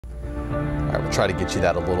right, we'll try to get you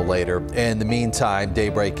that a little later. In the meantime,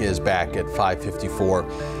 Daybreak is back at 5:54.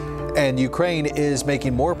 And Ukraine is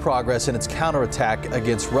making more progress in its counterattack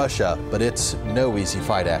against Russia, but it's no easy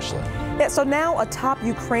fight, Ashley. Yeah, so now a top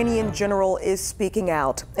Ukrainian general is speaking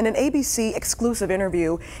out. In an ABC exclusive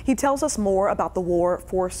interview, he tells us more about the war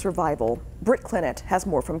for survival. Britt Clennett has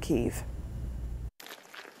more from Kyiv.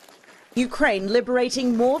 Ukraine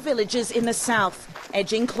liberating more villages in the south,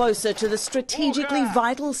 edging closer to the strategically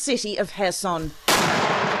vital city of Kherson.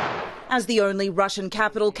 As the only Russian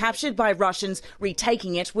capital captured by Russians,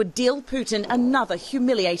 retaking it would deal Putin another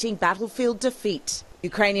humiliating battlefield defeat.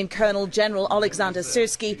 Ukrainian Colonel General Alexander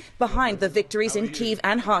Syrsky behind the victories in Kyiv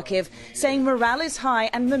and Kharkiv, saying morale is high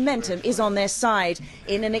and momentum is on their side,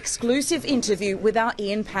 in an exclusive interview with our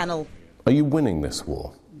Ian panel. Are you winning this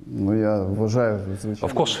war?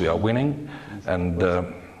 Of course we are winning, and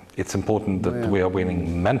it's important that we are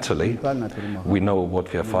winning mentally. We know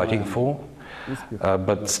what we are fighting for,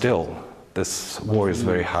 but still, this war is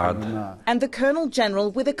very hard. And the Colonel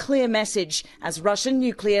General with a clear message as Russian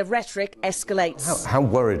nuclear rhetoric escalates. How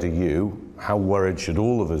worried are you? How worried should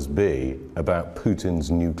all of us be about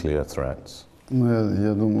Putin's nuclear threats?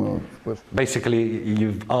 Basically,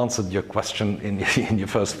 you've answered your question in your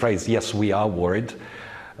first phrase. Yes, we are worried,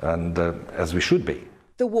 and as we should be.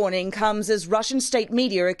 The warning comes as Russian state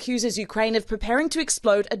media accuses Ukraine of preparing to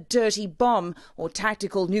explode a dirty bomb or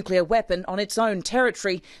tactical nuclear weapon on its own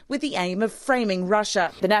territory with the aim of framing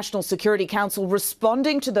Russia. The National Security Council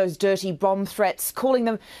responding to those dirty bomb threats, calling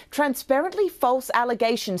them transparently false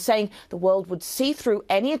allegations, saying the world would see through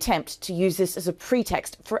any attempt to use this as a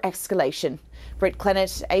pretext for escalation. Britt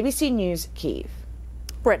Clennett, ABC News, Kyiv.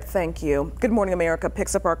 Brett, thank you. Good Morning America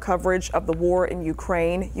picks up our coverage of the war in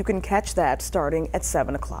Ukraine. You can catch that starting at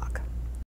 7 o'clock.